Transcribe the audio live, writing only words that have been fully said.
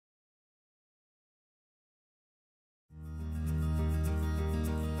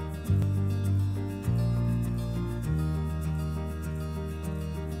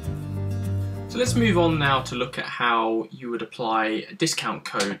So let's move on now to look at how you would apply a discount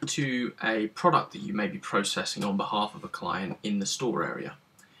code to a product that you may be processing on behalf of a client in the store area.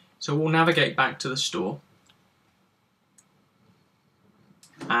 So we'll navigate back to the store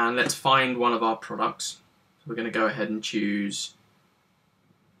and let's find one of our products. So we're going to go ahead and choose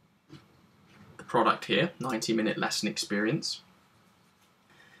the product here, 90-minute lesson experience.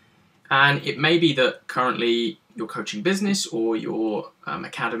 And it may be that currently your coaching business or your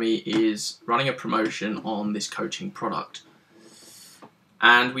academy is running a promotion on this coaching product.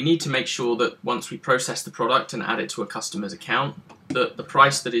 And we need to make sure that once we process the product and add it to a customer's account, that the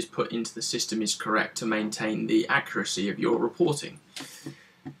price that is put into the system is correct to maintain the accuracy of your reporting.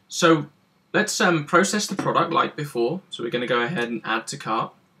 So let's process the product like before. So we're going to go ahead and add to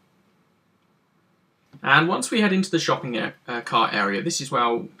cart. And once we head into the shopping cart area, this is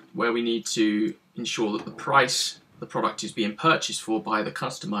where we need to ensure that the price the product is being purchased for by the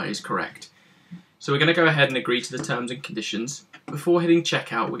customer is correct. So we're going to go ahead and agree to the terms and conditions. Before hitting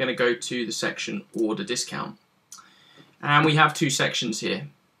checkout, we're going to go to the section Order Discount. And we have two sections here.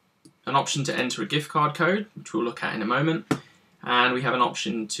 An option to enter a gift card code, which we'll look at in a moment. And we have an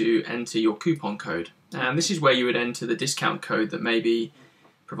option to enter your coupon code. And this is where you would enter the discount code that may be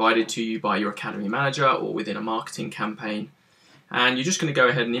provided to you by your academy manager or within a marketing campaign. And you're just going to go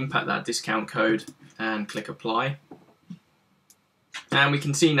ahead and input that discount code and click apply. And we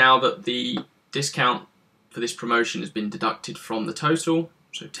can see now that the discount for this promotion has been deducted from the total,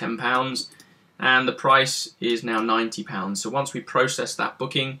 so £10, and the price is now £90. So once we process that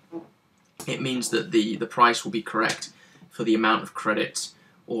booking, it means that the price will be correct for the amount of credits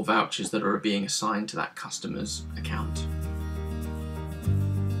or vouchers that are being assigned to that customer's account.